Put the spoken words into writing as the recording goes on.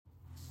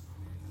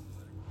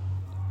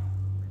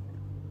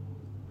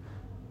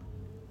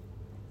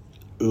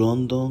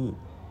London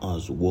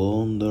as a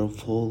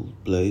wonderful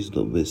place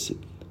to visit.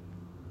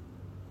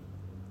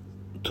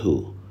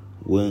 2.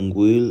 When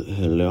will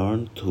he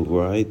learn to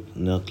write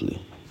neatly?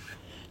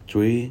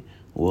 3.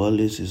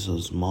 Wales is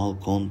a small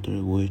country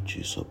which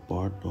is a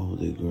part of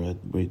the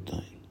Great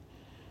Britain.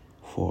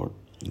 4.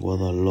 What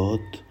a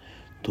lot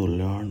to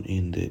learn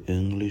in the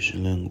English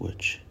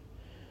language.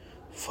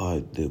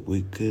 5. The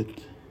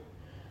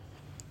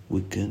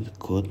weekend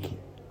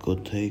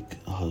could take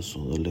has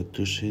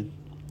electricity.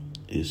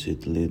 Is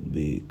it lit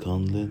by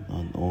candles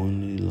and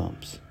only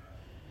lamps?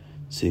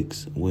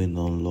 6. We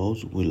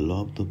non-laws will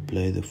love to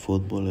play the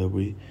football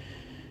every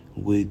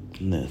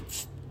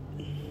Wednesday.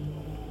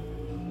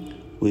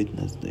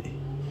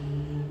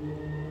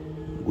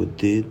 We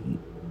did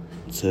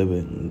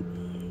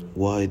 7.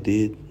 Why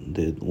did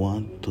they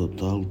want to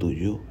talk to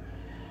you?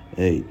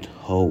 8.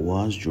 How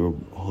was your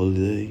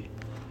holiday?